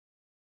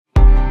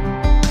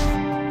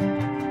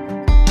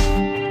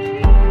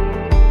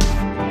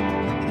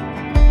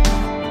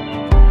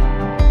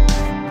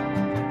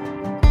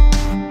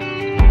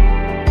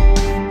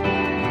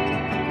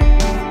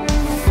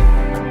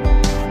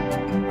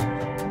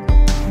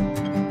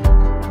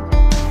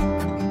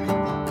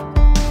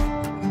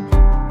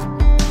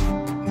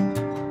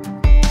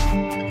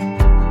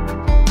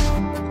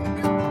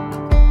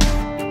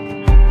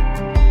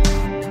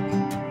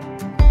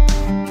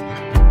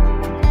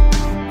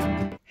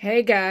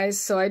Hey guys,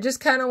 so I just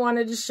kind of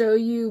wanted to show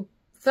you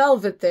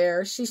Velvet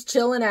there. She's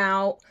chilling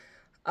out,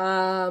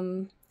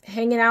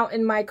 hanging out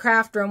in my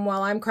craft room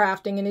while I'm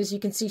crafting, and as you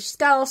can see, she's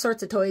got all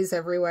sorts of toys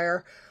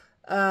everywhere.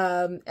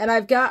 And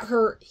I've got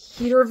her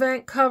heater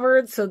vent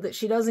covered so that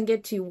she doesn't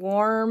get too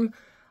warm.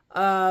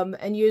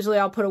 And usually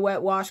I'll put a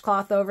wet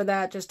washcloth over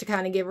that just to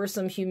kind of give her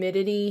some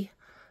humidity,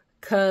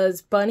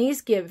 because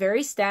bunnies get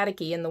very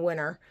staticky in the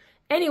winter.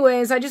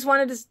 Anyways, I just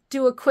wanted to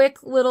do a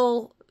quick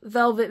little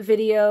Velvet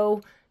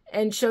video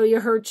and show you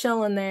her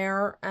chilling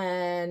there,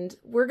 and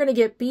we're gonna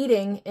get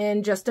beading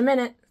in just a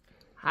minute.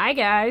 Hi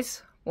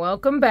guys,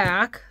 welcome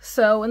back.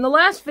 So in the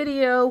last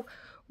video,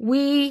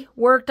 we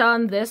worked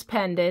on this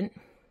pendant,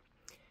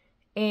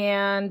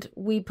 and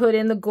we put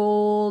in the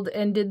gold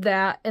and did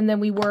that, and then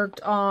we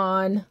worked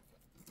on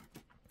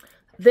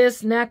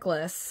this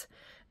necklace.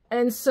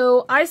 And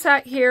so I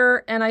sat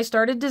here and I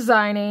started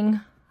designing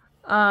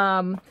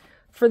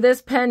for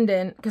this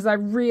pendant, because I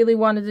really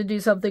wanted to do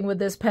something with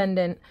this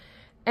pendant.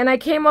 And I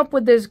came up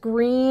with this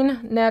green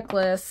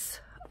necklace.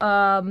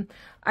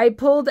 I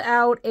pulled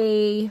out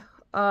a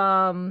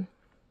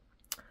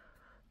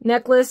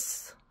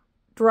necklace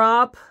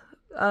drop,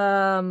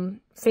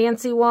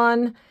 fancy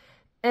one.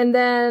 And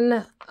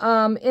then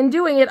in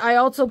doing it, I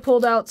also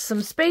pulled out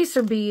some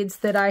spacer beads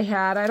that I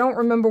had. I don't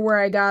remember where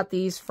I got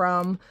these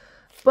from,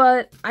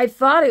 but I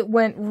thought it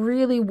went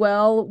really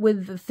well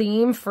with the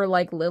theme for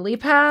like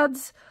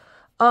Lilypads.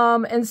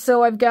 And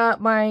so I've got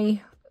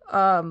my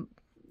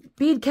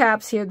bead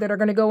caps here that are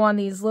going to go on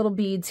these little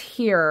beads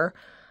here.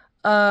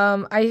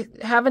 I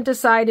haven't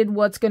decided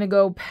what's going to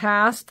go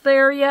past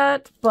there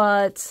yet,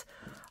 but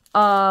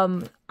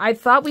I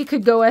thought we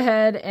could go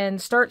ahead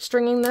and start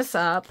stringing this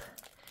up.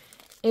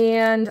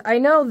 And I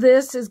know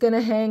this is going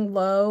to hang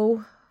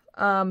low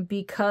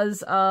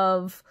because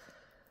of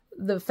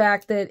the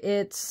fact that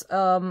it's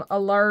got a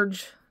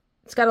large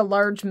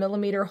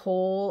millimeter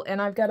hole,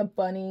 and I've got a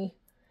bunny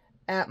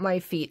at my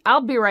feet.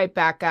 I'll be right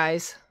back,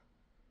 guys.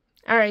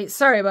 All right,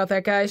 sorry about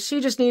that, guys.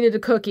 She just needed a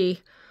cookie.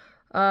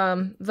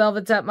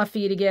 Velvet's at my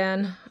feet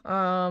again,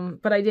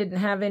 but I didn't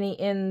have any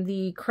in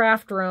the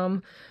craft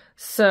room,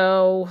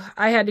 so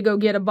I had to go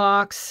get a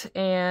box,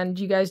 and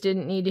you guys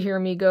didn't need to hear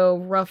me go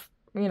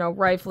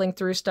rifling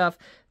through stuff.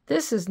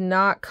 This is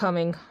not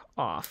coming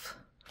off.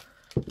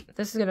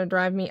 This is gonna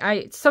drive me.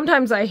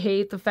 Sometimes I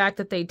hate the fact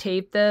that they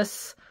tape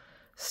this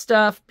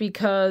stuff,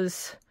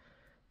 because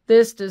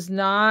this does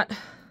not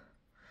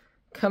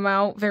come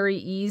out very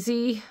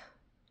easy.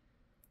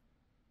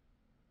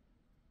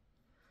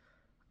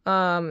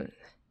 And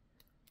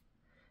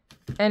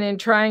in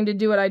trying to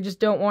do it, I just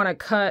don't want to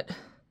cut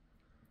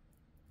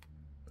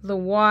the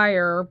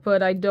wire,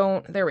 but I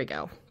don't. There we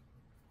go.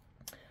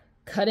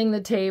 Cutting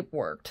the tape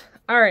worked.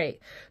 All right.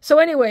 So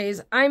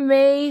anyways, I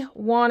may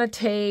want to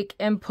take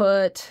and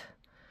put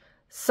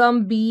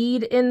some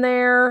bead in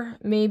there,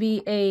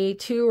 maybe a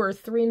 2 or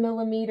 3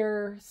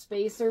 millimeter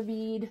spacer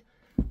bead.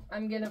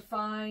 I'm going to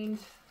find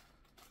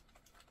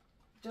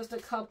just a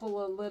couple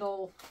of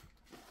little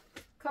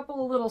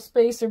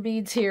spacer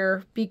beads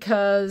here,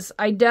 because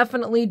I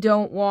definitely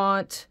don't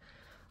want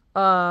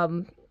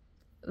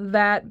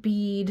that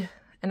bead,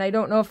 and I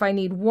don't know if I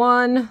need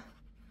one.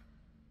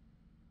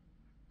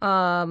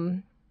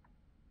 One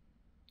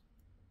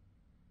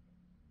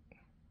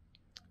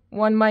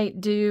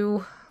might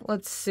do.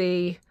 Let's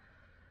see.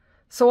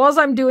 So all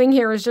I'm doing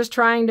here is just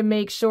trying to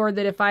make sure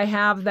that if I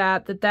have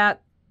that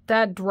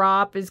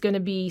drop is going to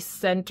be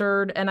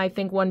centered, and I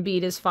think one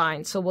bead is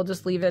fine. So we'll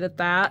just leave it at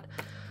that.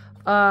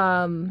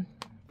 Because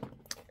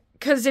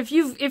if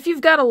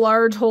you've got a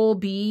large hole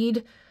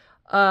bead,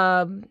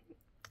 and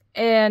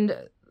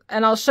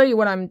I'll show you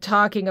what I'm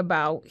talking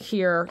about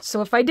here.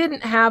 So if I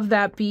didn't have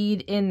that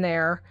bead in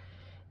there,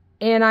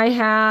 and I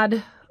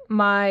had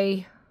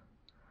my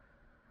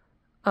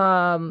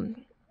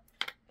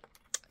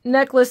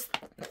necklace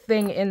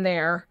thing in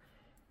there,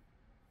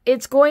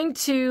 it's going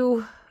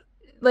to,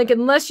 like,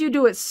 unless you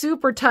do it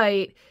super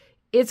tight,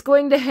 it's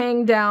going to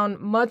hang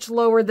down much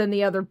lower than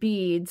the other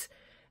beads.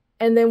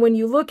 And then when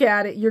you look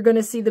at it, you're going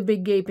to see the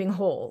big gaping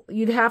hole.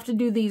 You'd have to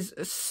do these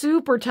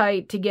super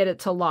tight to get it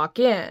to lock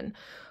in.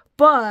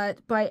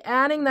 But by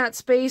adding that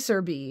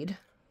spacer bead,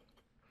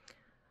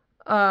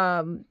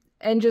 and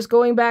just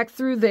going back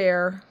through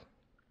there,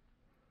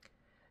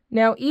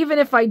 now even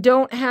if I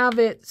don't have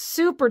it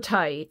super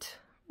tight,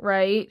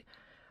 right,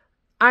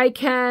 I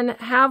can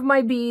have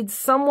my beads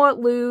somewhat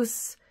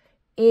loose,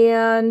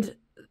 and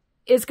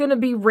it's going to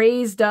be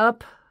raised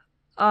up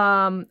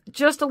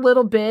just a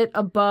little bit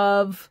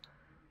above,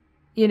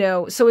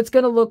 so it's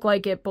going to look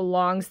like it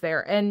belongs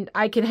there. And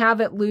I can have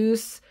it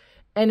loose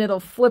and it'll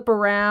flip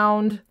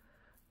around,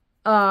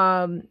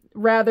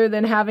 rather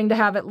than having to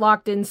have it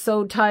locked in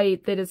so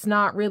tight that it's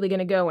not really going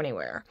to go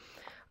anywhere.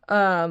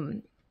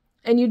 And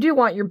you do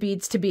want your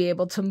beads to be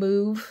able to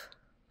move.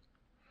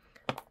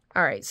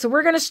 All right, so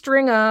we're going to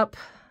string up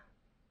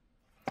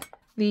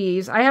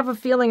these. I have a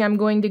feeling I'm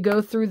going to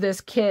go through this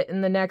kit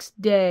in the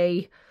next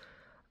day,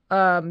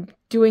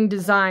 doing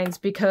designs,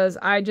 because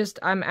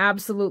I'm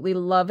absolutely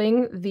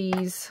loving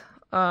these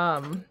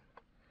You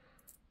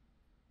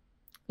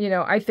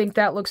know, I think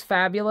that looks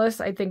fabulous.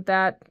 I think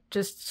that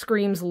just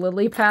screams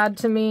Lilypad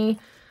to me.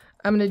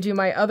 I'm going to do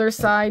my other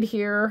side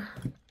here.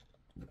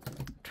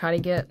 Try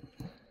to get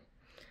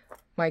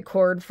my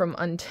cord from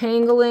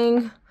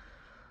untangling.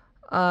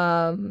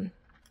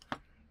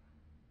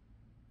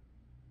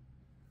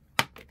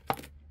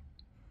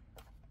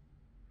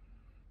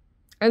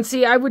 And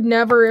see, I would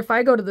never, if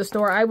I go to the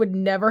store, I would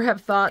never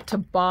have thought to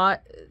buy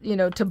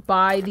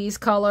these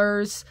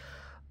colors,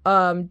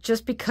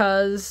 just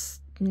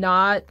because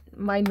not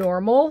my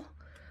normal.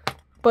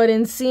 But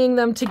in seeing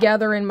them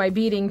together in my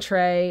beading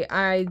tray,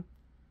 I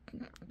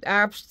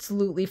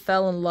absolutely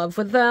fell in love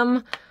with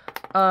them.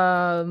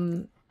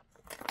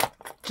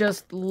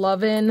 Just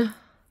loving,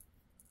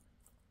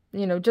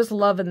 just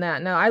loving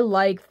that. Now, I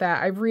like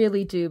that. I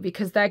really do,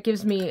 because that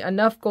gives me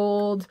enough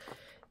gold.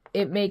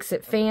 It makes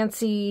it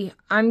fancy.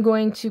 I'm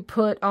going to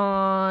put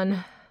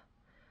on,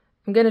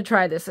 I'm going to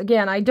try this.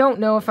 Again, I don't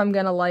know if I'm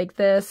going to like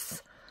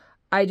this.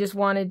 I just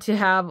wanted to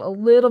have a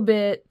little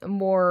bit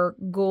more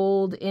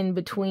gold in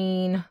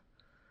between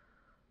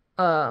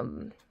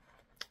on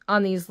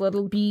these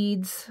little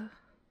beads.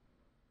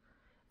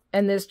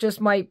 And this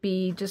just might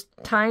be just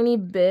a tiny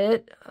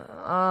bit.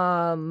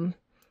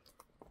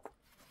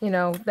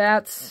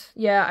 That's,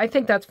 yeah, I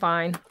think that's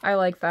fine. I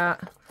like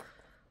that.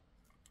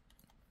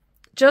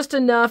 Just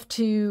enough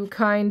to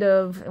kind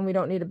of, and we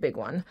don't need a big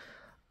one,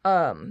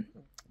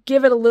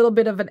 give it a little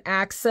bit of an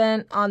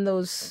accent on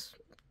those,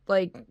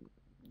 like,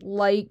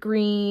 light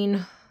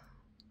green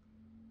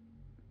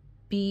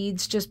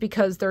beads, just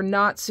because they're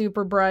not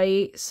super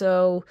bright.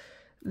 So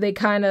they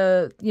kind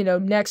of,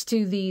 next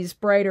to these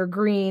brighter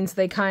greens,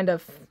 they kind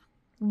of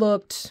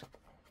looked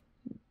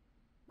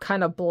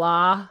kind of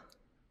blah.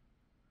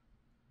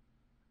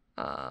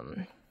 All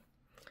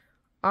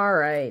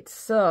right,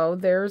 so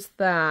there's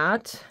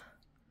that.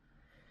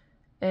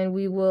 And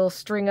we will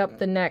string up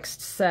the next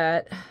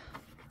set.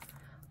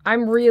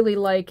 I'm really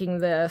liking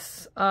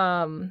this.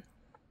 I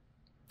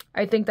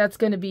think that's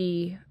going to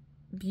be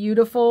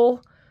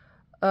beautiful.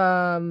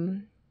 I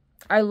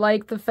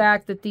like the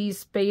fact that these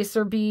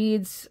spacer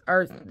beads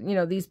are,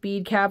 these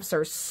bead caps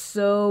are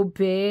so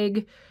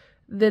big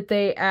that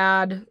they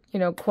add,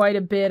 quite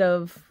a bit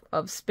of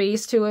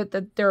space to it,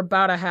 that they're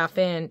about a 1/2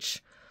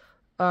 inch.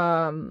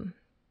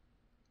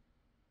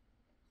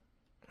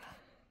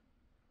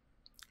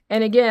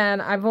 And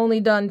again, I've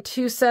only done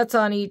 2 sets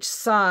on each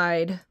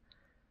side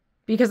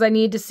because I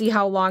need to see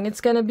how long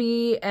it's going to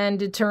be and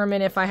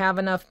determine if I have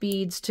enough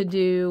beads to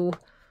do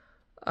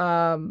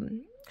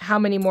how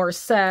many more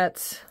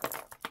sets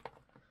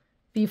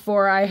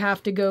before I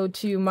have to go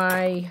to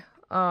my,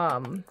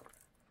 to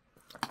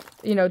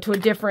a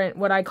different,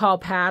 what I call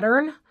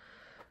pattern.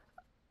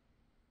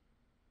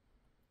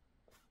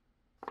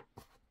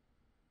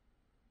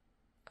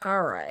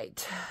 All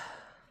right.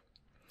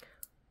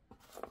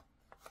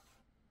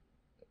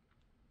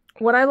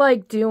 What I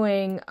like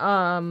doing,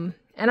 and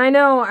I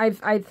know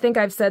I think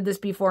I've said this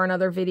before in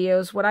other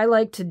videos, what I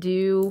like to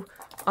do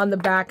on the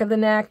back of the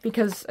neck,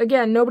 because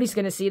again, nobody's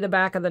going to see the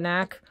back of the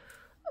neck.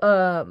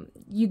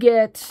 You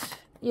get,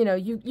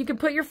 you can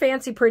put your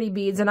fancy pretty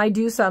beads, and I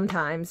do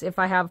sometimes if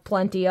I have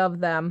plenty of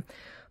them.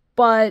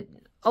 But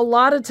a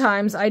lot of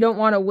times I don't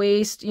want to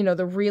waste,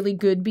 the really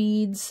good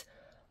beads,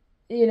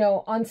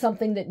 on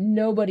something that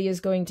nobody is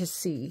going to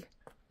see.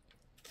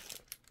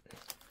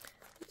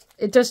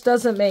 It just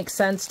doesn't make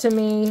sense to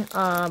me.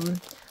 Or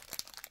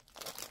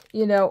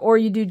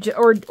you do,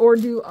 or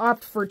do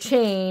opt for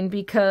chain,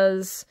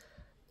 because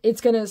it's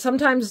gonna,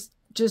 sometimes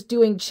just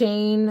doing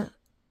chain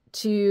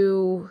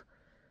to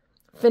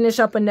finish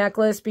up a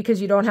necklace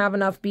because you don't have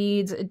enough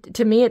beads,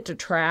 to me it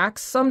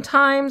detracts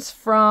sometimes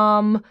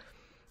from,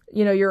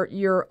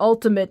 your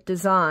ultimate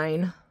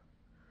design.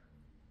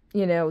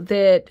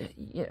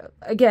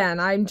 Again,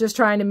 I'm just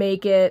trying to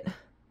make it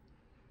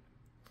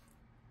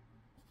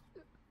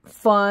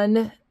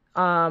fun,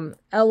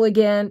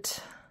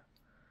 elegant,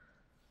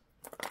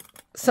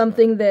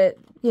 something that,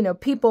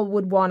 people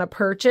would want to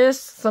purchase,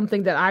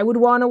 something that I would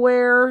want to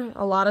wear.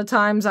 A lot of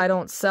times I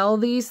don't sell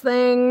these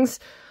things.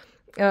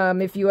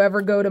 If you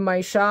ever go to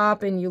my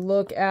shop and you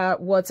look at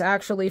what's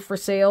actually for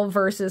sale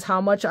versus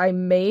how much I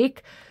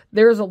make,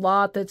 there's a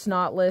lot that's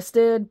not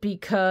listed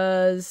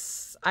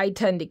because I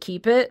tend to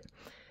keep it.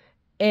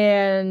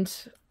 And,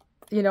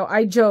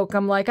 I joke,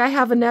 I'm like, I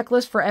have a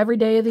necklace for every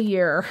day of the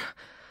year.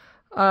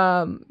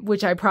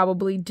 Which I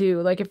probably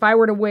do. Like, if I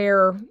were to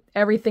wear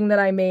everything that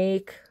I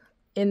make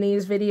in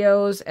these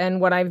videos and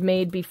what I've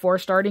made before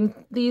starting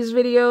these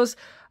videos,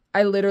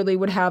 I literally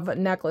would have a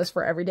necklace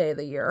for every day of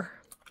the year.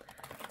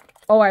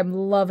 Oh, I'm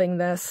loving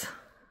this.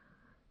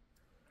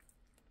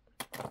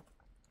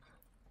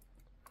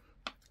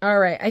 All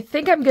right, I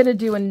think I'm going to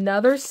do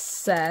another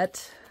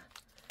set.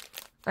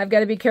 I've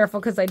got to be careful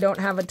because I don't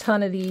have a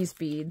ton of these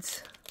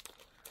beads.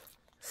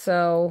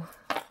 So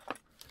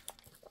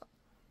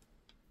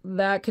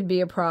that could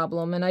be a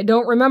problem. And I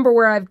don't remember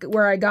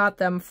where I got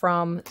them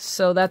from,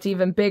 so that's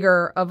even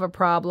bigger of a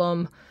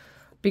problem.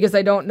 because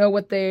I don't know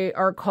what they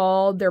are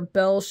called. They're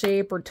bell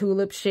shape or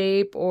tulip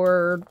shape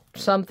or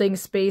something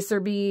spacer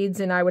beads,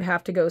 and I would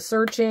have to go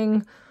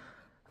searching.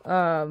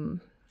 I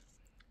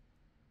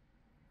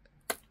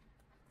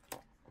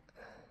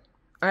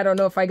don't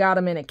know if I got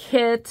them in a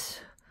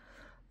kit.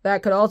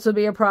 That could also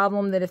be a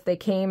problem, that if they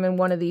came in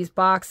one of these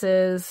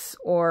boxes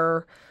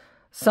or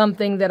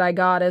something that I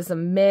got as a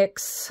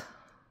mix,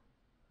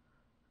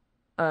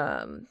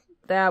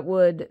 that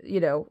would, you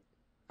know,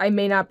 I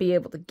may not be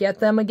able to get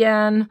them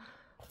again.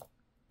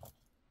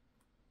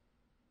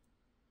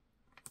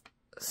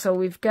 So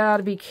we've got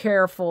to be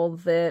careful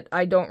that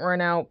I don't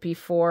run out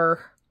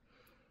before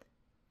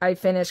I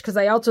finish, because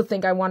I also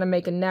think I want to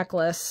make a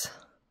necklace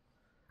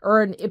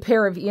or a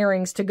pair of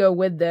earrings to go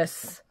with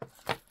this.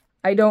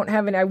 I don't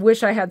have any. I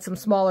wish I had some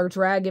smaller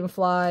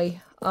Dragonfly,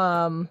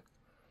 you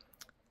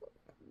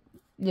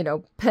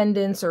know,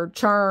 pendants or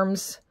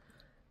charms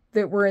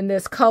that were in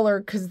this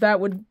color, because that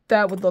would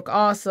look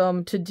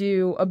awesome to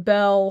do a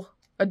bell,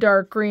 a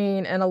dark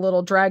green, and a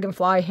little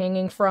Dragonfly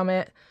hanging from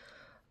it.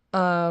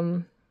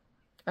 I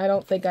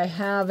don't think I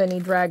have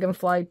any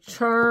Dragonfly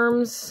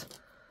charms.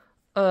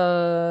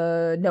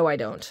 No, I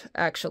don't.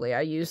 Actually,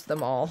 I used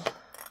them all.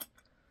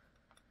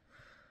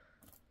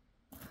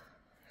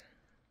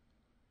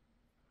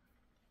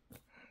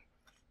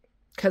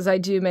 Because I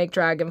do make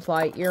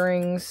Dragonfly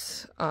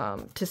earrings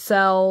to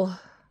sell.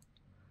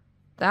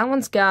 That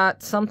one's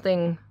got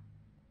something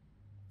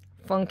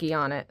funky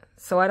on it.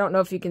 So I don't know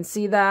if you can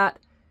see that.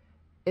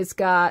 It's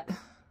got,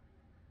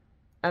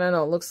 I don't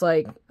know, it looks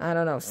like, I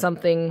don't know,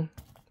 something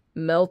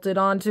melted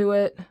onto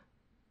it.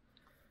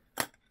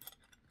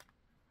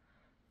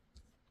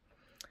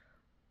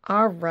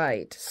 All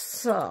right,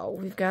 so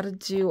we've got to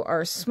do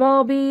our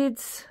small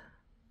beads.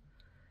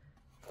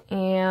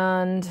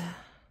 And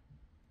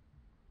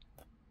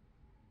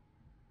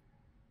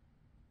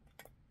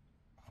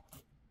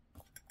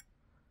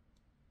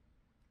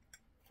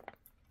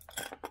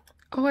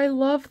oh, I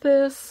love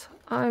this.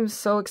 I'm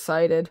so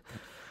excited.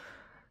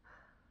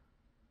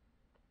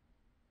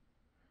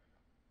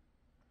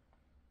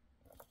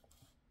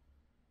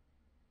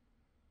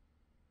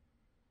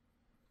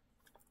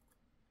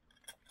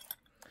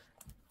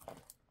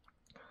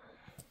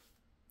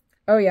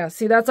 Oh yeah,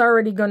 see, that's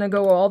already going to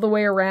go all the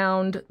way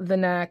around the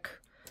neck.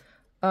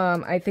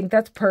 I think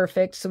that's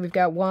perfect. So we've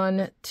got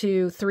 1,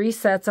 2, 3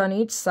 sets on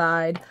each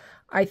side.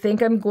 I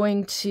think I'm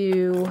going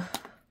to...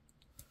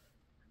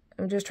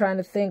 I'm just trying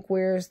to think,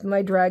 where's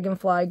my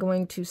Dragonfly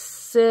going to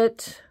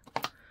sit?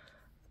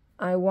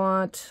 I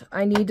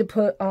need to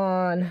put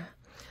on...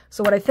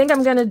 So what I think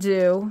I'm going to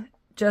do,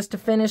 just to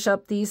finish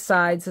up these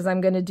sides, is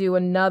I'm going to do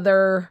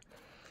another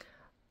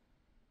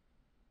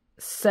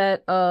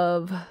set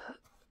of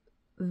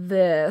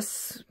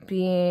this,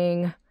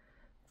 being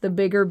the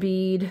bigger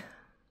bead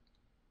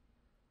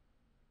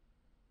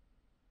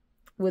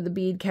with a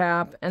bead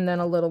cap, and then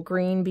a little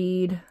green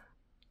bead.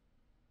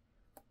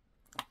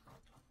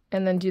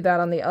 And then do that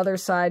on the other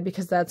side,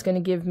 because that's going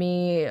to give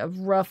me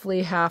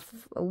roughly a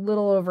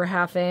little over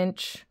 ½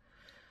 inch,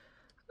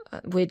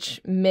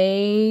 which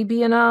may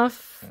be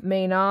enough,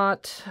 may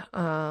not.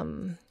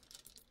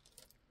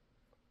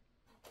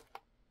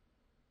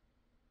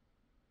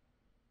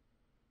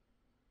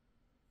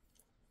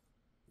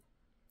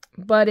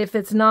 But if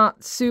it's not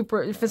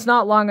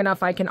long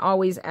enough, I can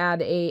always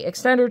add a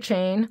extender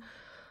chain.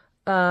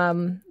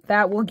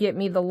 That will get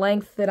me the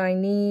length that I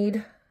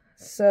need.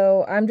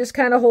 So I'm just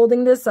kind of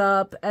holding this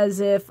up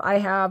as if I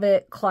have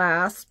it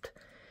clasped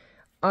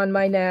on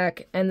my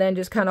neck, and then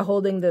just kind of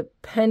holding the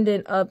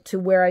pendant up to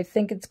where I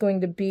think it's going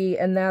to be,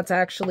 and that's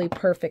actually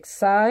perfect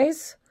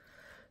size.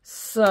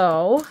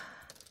 So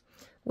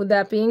with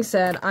that being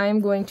said, I'm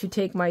going to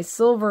take my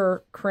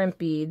silver crimp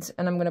beads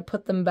and I'm going to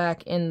put them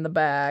back in the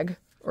bag,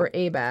 or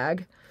a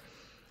bag,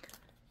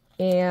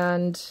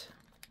 and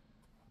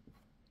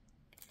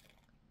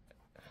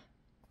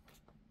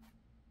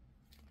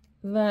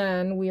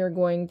then we are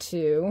going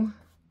to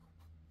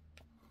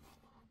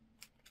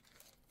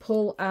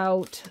pull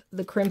out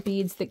the crimp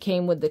beads that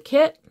came with the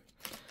kit,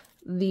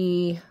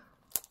 the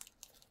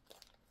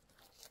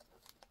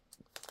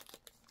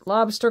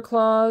lobster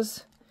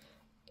claws,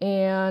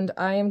 and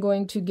I am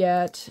going to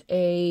get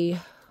a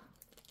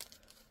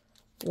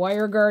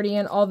wire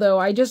guardian, although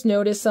I just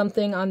noticed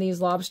something on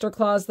these lobster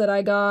claws that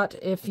I got.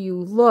 If you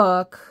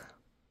look,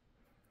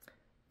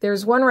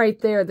 there's one right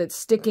there that's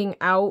sticking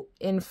out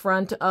in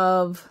front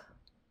of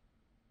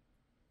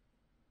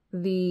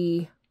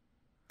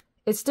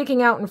it's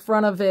sticking out in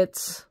front of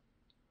its,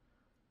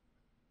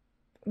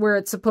 where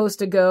it's supposed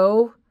to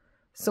go.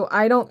 So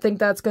I don't think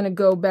that's going to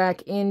go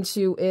back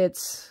into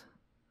its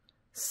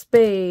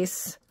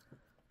space.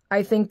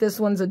 I think this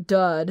one's a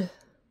dud.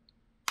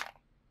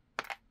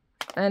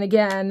 And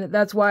again,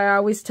 that's why I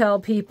always tell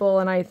people,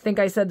 and I think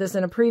I said this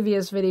in a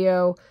previous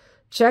video,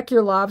 check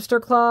your lobster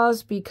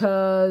claws,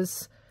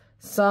 because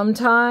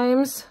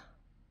sometimes,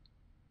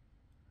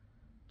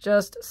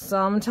 just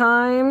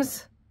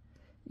sometimes,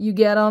 you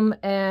get them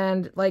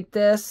and like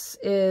this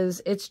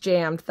it's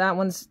jammed. That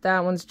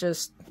one's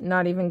just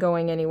not even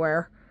going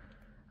anywhere.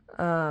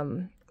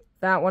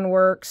 That one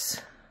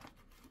works.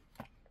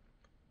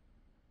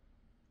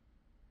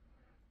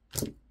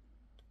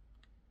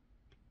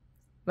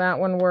 That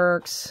one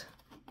works.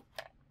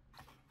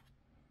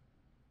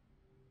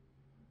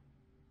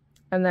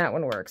 And that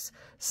one works.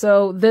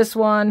 So this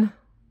one,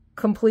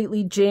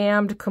 completely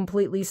jammed,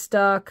 completely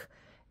stuck,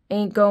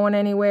 ain't going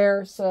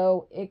anywhere,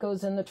 so it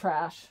goes in the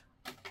trash.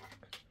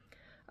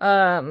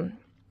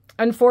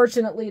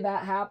 Unfortunately,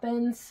 that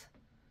happens.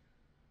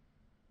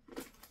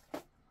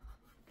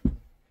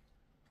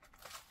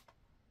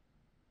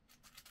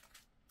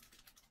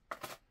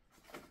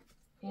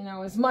 You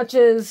know, as much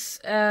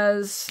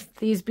as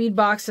these bead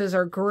boxes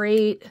are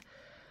great,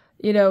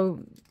 you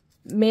know,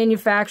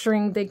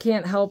 manufacturing, they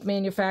can't help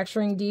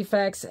manufacturing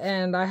defects,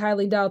 and I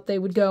highly doubt they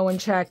would go and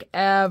check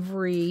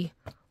every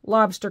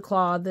lobster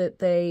claw that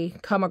they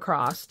come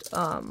across.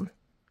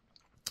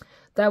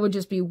 That would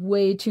just be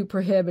way too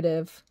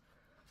prohibitive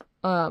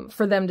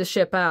for them to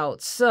ship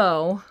out.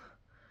 So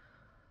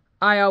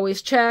I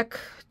always check,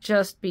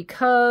 just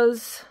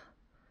because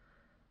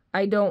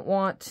I don't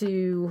want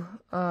to,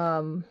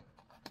 and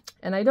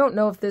I don't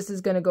know if this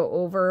is going to go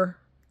over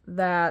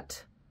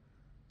that.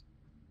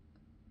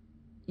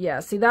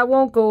 Yeah, see, that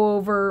won't go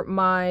over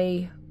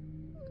my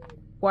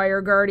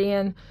wire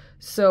guardian,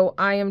 so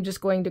I am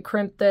just going to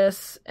crimp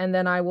this, and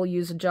then I will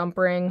use a jump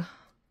ring.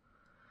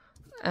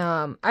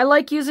 I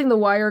like using the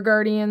wire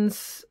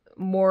guardians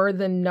more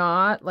than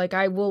not. Like,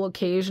 I will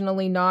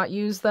occasionally not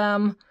use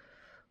them,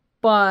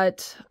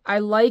 but I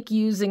like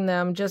using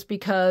them just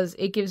because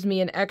it gives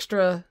me an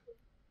extra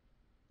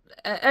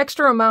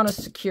amount of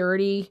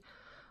security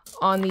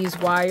on these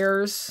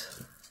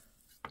wires.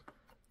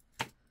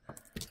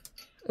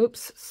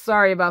 Oops,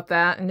 sorry about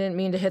that. I didn't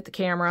mean to hit the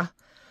camera.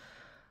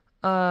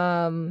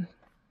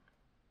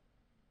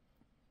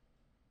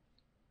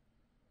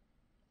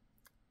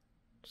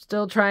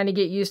 Still trying to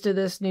get used to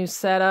this new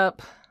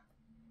setup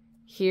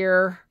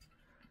here.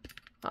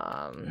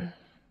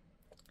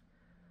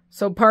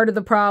 So part of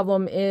the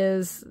problem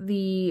is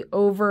the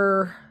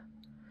over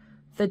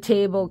the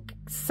table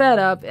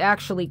setup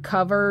actually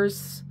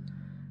covers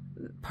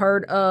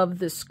part of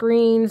the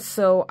screen,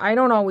 so I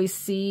don't always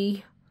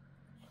see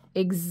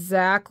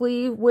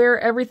exactly where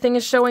everything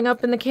is showing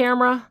up in the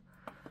camera.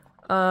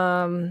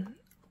 That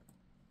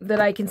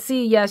I can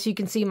see, yes, you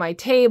can see my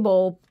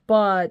table,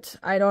 but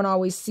I don't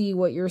always see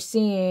what you're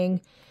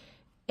seeing.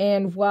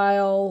 And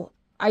while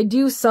I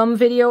do some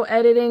video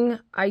editing,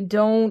 I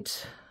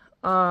don't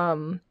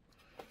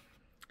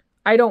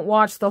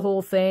watch the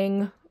whole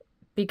thing,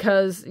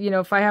 because, you know,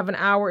 if I have an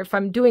hour, if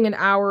I'm doing an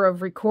hour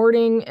of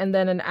recording and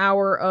then an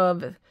hour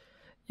of,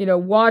 you know,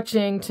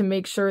 watching to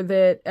make sure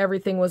that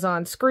everything was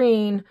on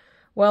screen,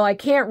 well, I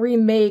can't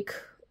remake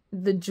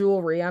the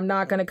jewelry. I'm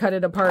not going to cut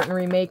it apart and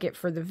remake it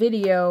for the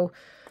video.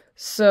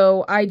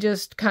 So I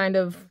just kind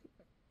of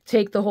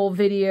take the whole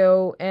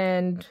video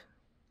and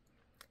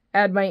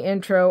add my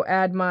intro,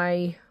 add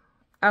my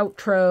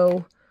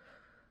outro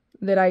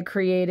that I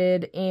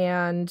created,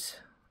 and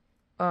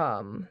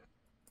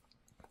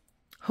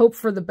hope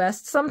for the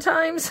best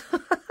sometimes.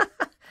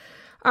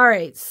 All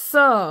right,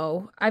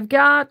 so I've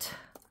got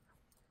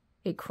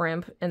a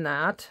crimp in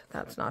that.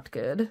 That's not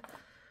good.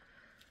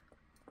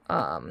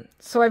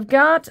 So I've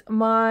got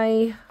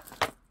my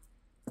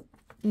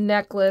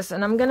necklace,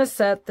 and I'm going to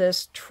set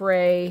this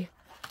tray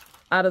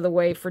out of the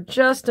way for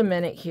just a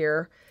minute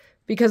here,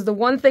 because the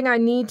one thing I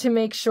need to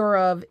make sure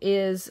of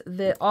is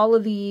that all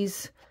of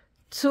these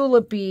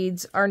tulip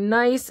beads are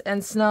nice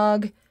and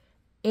snug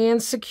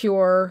and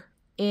secure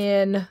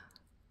in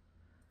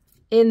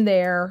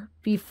there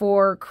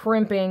before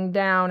crimping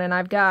down, and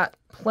I've got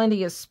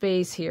plenty of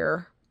space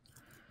here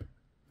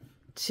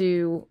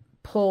to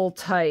pull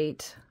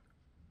tight.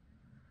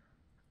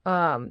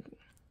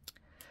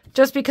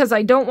 Just because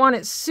I don't want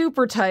it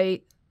super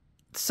tight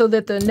so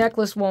that the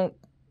necklace won't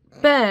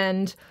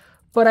bend,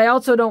 but I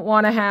also don't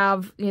want to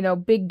have, you know,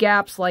 big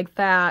gaps like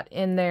that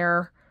in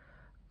there,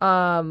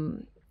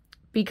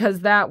 because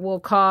that will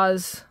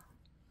cause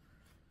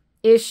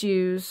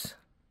issues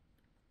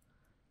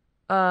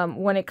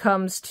when it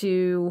comes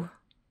to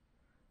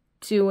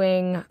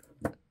doing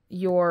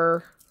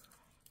your,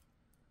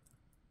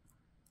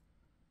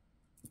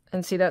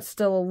 and see, that's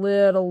still a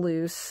little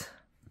loose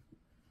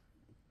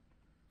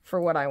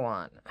for what I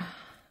want.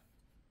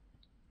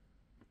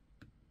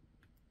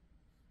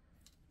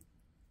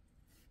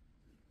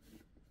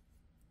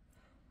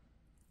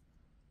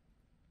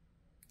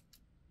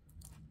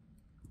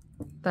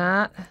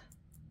 That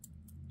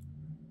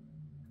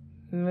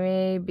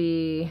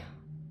maybe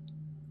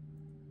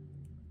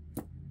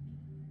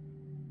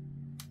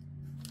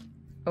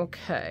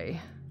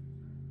okay.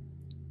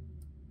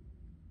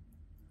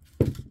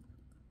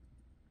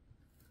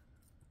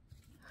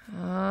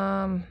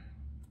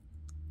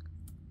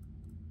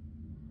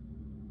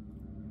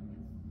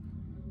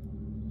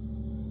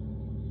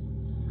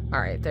 All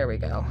right, there we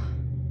go.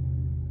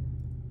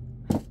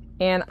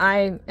 And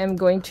I am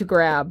going to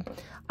grab,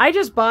 I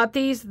just bought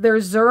these. They're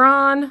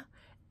Xuron,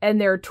 and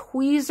they're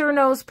tweezer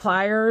nose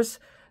pliers.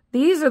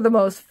 These are the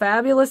most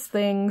fabulous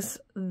things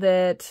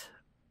that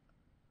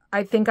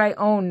I think I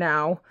own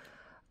now.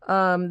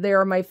 They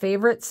are my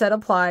favorite set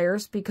of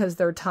pliers because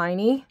they're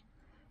tiny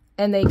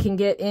and they can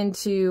get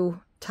into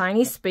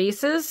tiny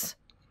spaces.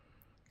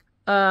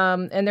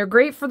 And they're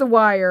great for the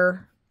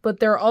wire, but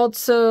they're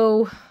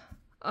also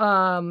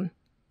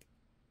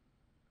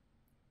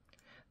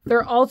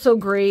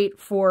great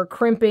for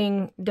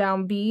crimping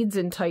down beads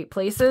in tight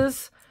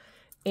places.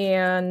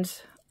 And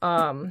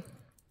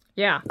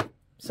yeah,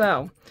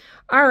 so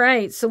all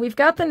right, so we've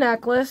got the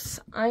necklace.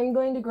 I'm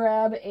going to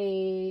grab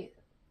a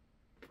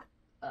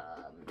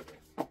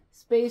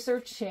spacer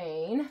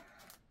chain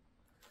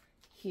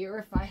here,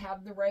 if I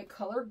have the right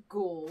color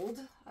gold.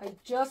 I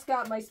just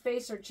got my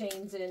spacer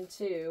chains in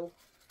too.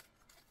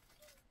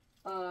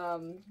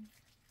 Bought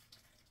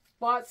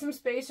some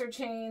spacer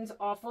chains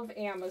off of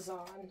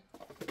Amazon.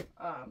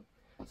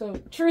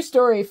 So true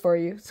story for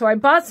you. So I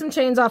bought some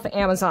chains off of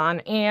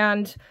Amazon,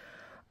 and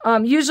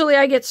usually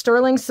I get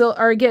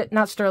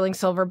not sterling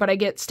silver, but I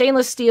get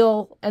stainless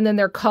steel, and then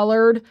they're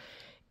colored.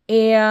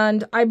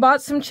 And I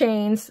bought some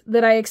chains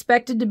that I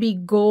expected to be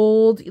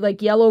gold,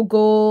 like yellow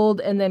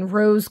gold, and then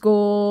rose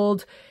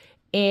gold,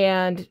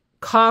 and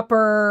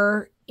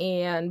copper,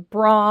 and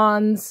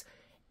bronze,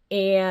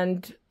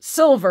 and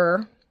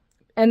silver.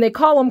 And they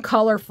call them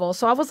colorful.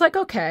 So I was like,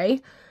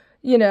 okay,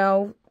 you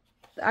know,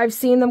 I've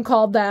seen them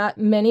called that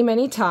many,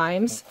 many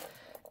times.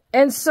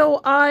 And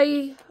so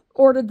I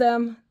ordered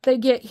them. They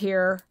get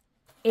here.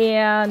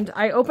 And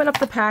I open up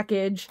the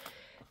package.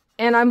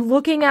 And I'm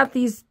looking at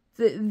these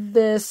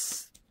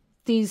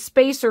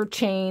spacer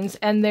chains.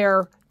 And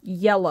they're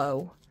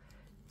yellow.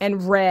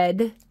 And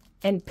red.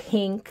 And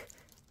pink.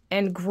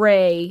 And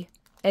gray.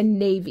 And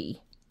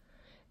navy.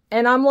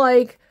 And I'm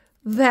like,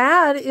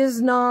 that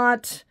is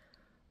not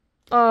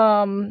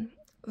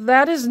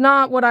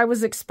what I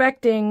was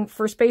expecting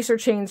for spacer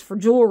chains for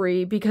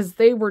jewelry, because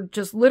they were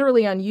just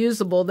literally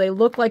unusable. They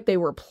looked like they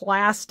were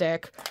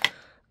plastic.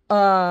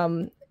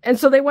 And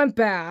so they went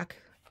back,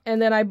 and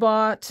then I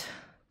went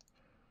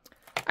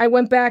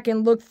back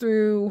and looked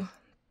through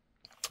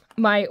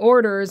my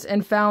orders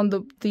and found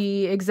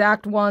the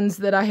exact ones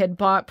that I had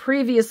bought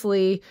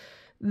previously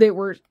that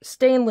were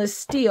stainless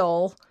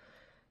steel,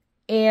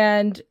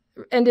 and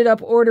ended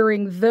up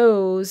ordering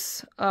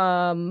those,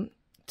 to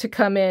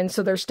come in.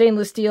 So they're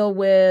stainless steel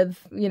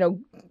with, you know,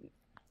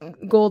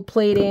 gold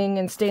plating,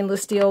 and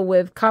stainless steel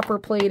with copper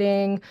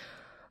plating.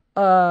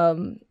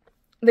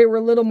 They were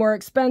a little more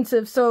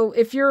expensive. So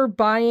if you're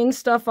buying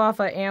stuff off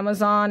of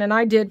Amazon, and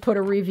I did put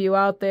a review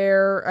out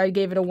there, I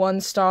gave it a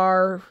 1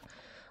 star,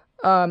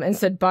 and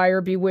said, buyer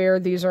beware,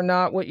 these are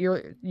not what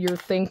you're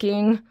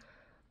thinking,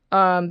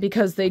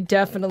 because they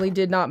definitely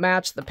did not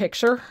match the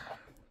picture.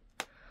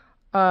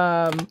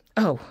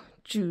 Oh,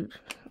 Jude,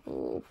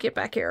 get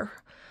back here.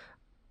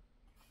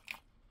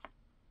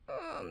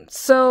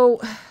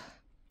 So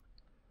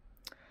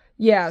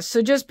yeah,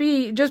 so just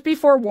be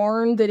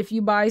forewarned that if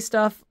you buy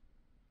stuff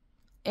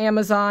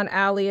Amazon,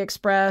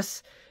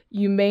 AliExpress,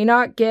 you may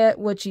not get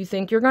what you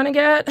think you're gonna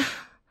get.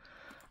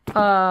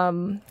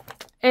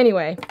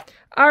 Anyway,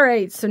 all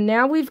right, so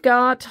now we've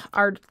got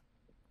our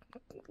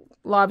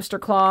lobster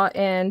claw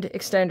and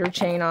extender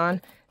chain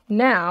on.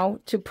 Now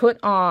to put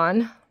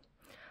on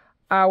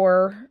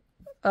our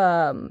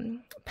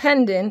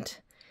pendant.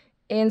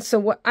 And so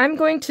what I'm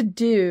going to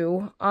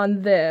do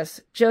on this,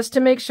 just to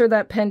make sure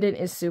that pendant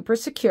is super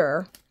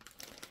secure,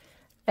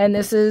 and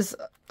this is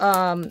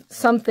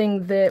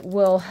something that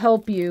will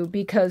help you,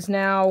 because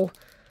now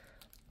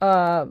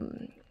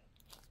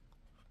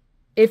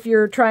if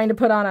you're trying to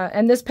put on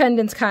and this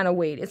pendant's kind of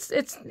weighty.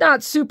 It's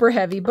not super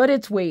heavy, but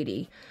it's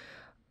weighty.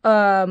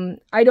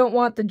 I don't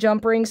want the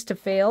jump rings to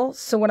fail.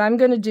 So what I'm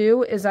going to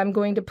do is I'm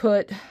going to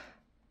put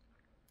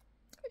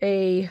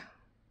a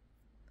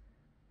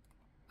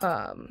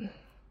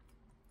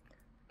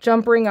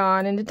jump ring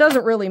on, and it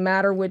doesn't really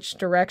matter which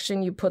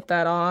direction you put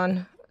that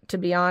on, to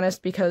be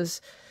honest,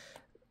 because,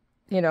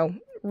 you know,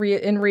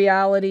 in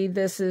reality,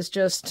 this is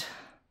just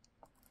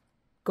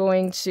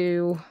going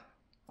to,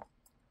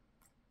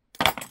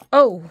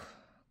 oh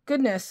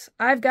goodness,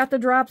 I've got the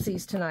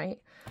dropsies tonight.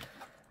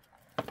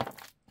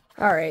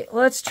 All right,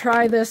 let's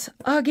try this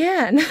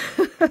again.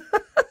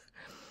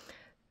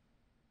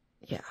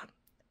 Yeah.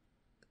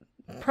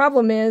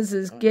 Problem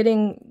is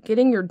getting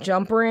your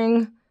jump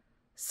ring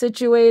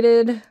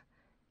situated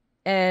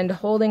and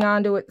holding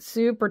onto it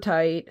super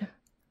tight.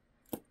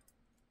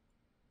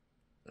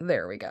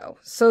 There we go.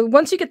 So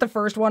once you get the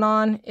first one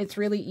on, it's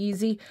really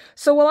easy.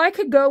 So while I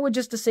could go with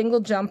just a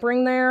single jump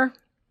ring there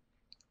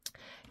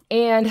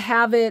and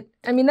have it,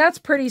 I mean, that's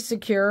pretty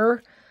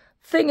secure.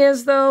 Thing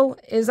is, though,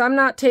 is I'm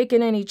not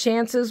taking any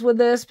chances with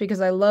this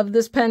because I love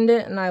this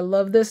pendant and I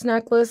love this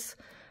necklace.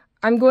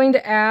 I'm going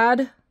to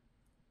add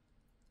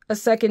a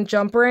second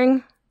jump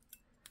ring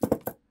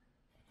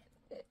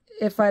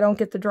if I don't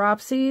get the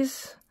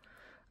dropsies.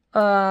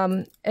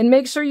 And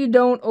make sure you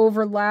don't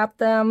overlap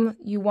them.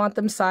 You want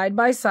them side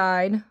by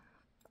side.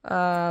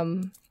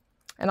 And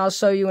I'll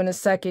show you in a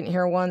second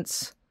here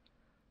once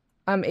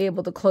I'm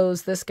able to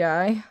close this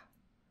guy.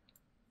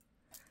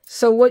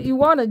 So what you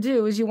want to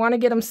do is you want to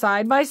get them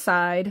side by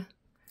side,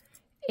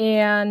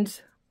 and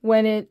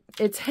when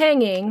it's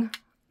hanging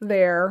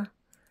there,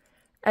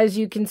 as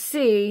you can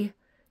see,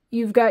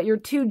 you've got your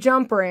 2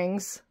 jump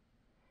rings,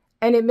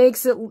 and it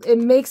makes it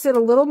a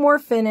little more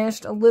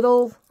finished, a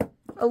little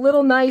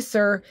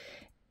nicer.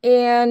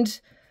 And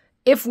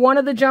if one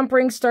of the jump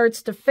rings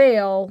starts to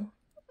fail,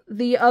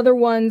 the other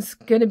one's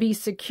going to be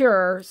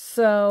secure.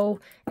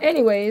 So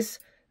anyways,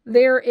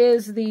 there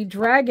is the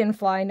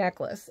Dragonfly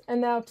necklace.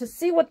 And now to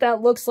see what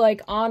that looks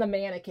like on a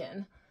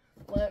mannequin,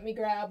 let me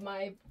grab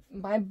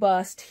my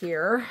bust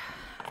here.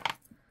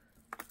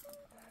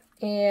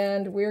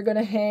 And we're going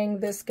to hang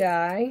this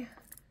guy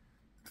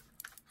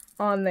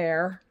on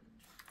there.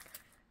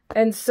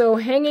 And so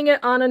hanging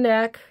it on a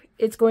neck,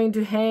 it's going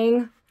to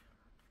hang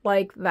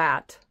like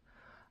that.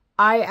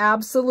 I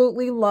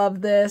absolutely love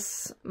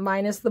this,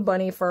 minus the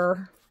bunny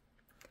fur.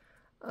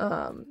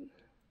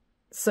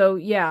 So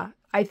yeah,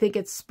 I think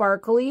it's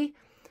sparkly.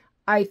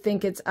 I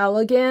think it's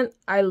elegant.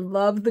 I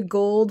love the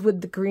gold with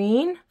the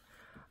green.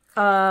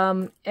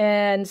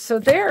 And so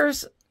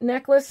there's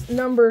necklace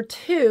number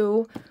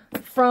 2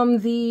 from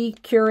the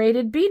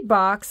Curated bead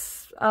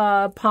box,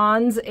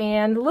 Ponds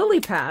and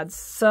Lilypads.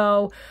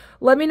 So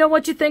let me know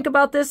what you think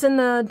about this in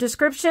the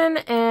description,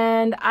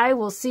 and I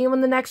will see you in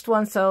the next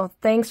one. So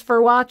thanks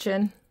for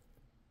watching.